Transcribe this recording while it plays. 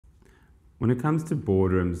When it comes to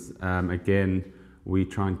boardrooms, again, we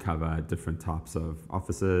try and cover different types of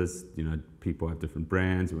offices. You know, people have different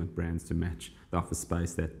brands. We want brands to match the office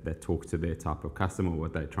space that talk to their type of customer,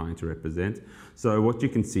 what they're trying to represent. So what you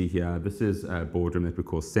can see here, this is a boardroom that we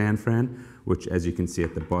call San Fran, which, as you can see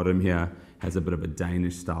at the bottom here, has a bit of a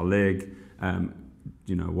Danish style leg.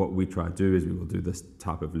 You know, what we try to do is we will do this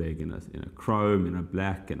type of leg in a chrome, in a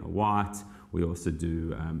black, in a white. We also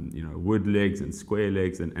do you know, wood legs and square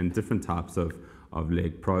legs and different types of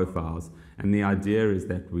leg profiles. And the idea is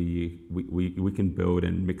that we can build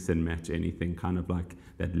and mix and match anything, kind of like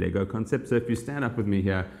that Lego concept. So if you stand up with me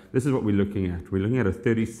here, this is what we're looking at. We're looking at a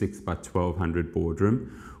 36 by 1200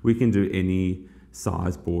 boardroom. We can do any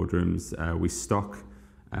size boardrooms. We stock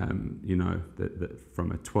you know,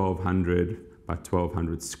 from a 1200 by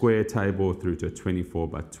 1200 square table through to a 24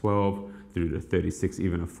 by 12, through to 36,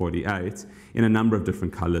 even a 48, in a number of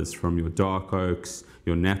different colors, from your dark oaks,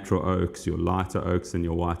 your natural oaks, your lighter oaks, and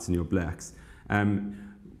your whites and your blacks.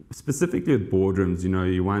 Specifically with boardrooms, you know,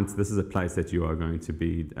 this is a place that you are going to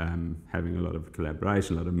be having a lot of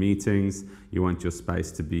collaboration, a lot of meetings. You want your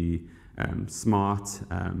space to be smart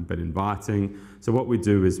but inviting. So what we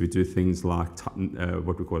do is we do things like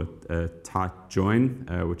what we call a tight join,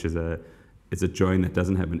 which is it's a join that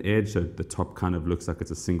doesn't have an edge, so the top kind of looks like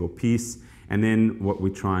it's a single piece. And then what we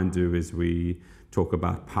try and do is we talk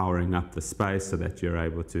about powering up the space so that you're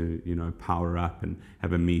able to, you know, power up and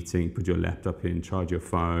have a meeting, put your laptop in, charge your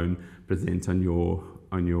phone, present on your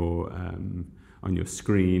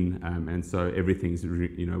screen, and so everything's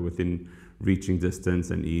you know, within reaching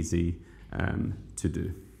distance and easy to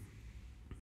do.